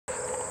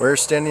We're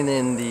standing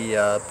in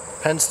the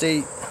Penn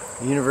State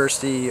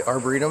University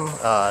Arboretum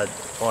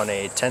on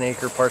a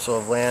 10-acre parcel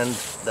of land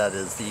that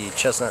is the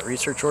Chestnut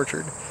Research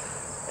Orchard,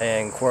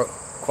 in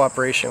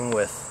cooperation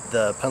with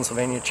the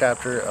Pennsylvania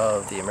chapter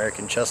of the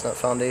American Chestnut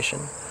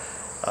Foundation.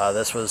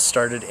 This was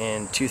started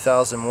in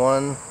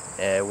 2001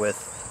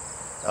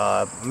 with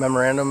a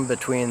memorandum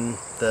between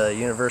the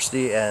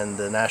university and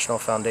the National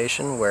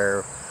Foundation,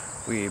 where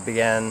we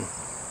began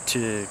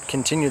to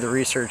continue the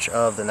research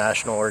of the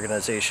national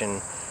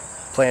organization,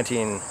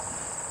 planting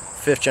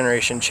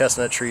fifth-generation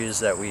chestnut trees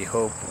that we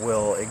hope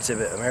will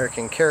exhibit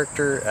American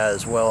character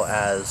as well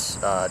as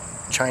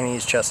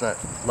Chinese chestnut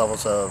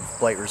levels of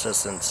blight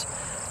resistance,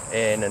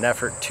 in an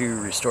effort to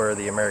restore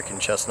the American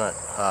chestnut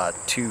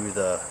to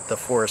the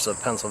forests of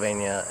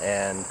Pennsylvania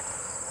and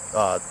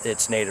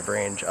its native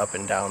range up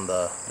and down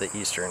the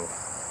eastern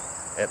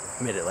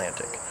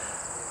mid-Atlantic.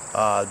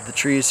 The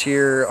trees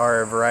here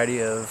are a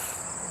variety of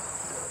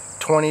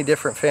 20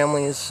 different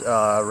families,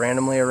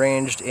 randomly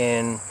arranged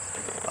in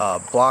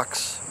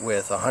blocks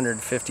with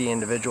 150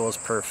 individuals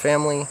per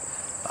family.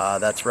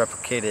 That's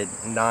replicated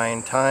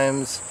 9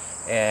 times,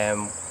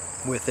 and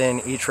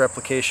within each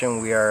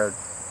replication we are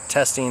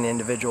testing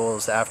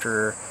individuals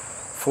after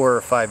 4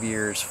 or 5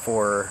 years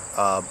for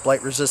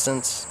blight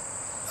resistance,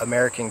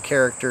 American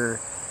character,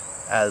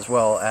 as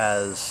well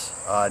as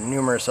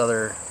numerous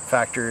other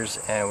factors,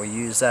 and we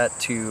use that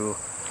to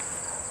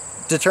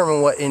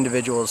determine what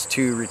individuals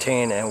to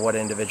retain and what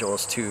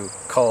individuals to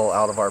cull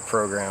out of our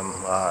program,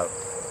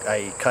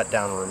 i.e. cut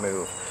down and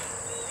remove.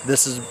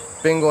 This has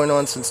been going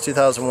on since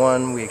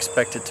 2001. We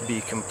expect it to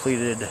be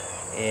completed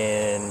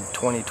in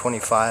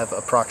 2025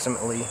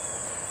 approximately,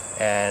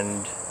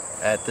 and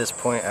at this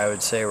point I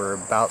would say we're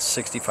about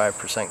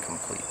 65%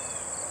 complete.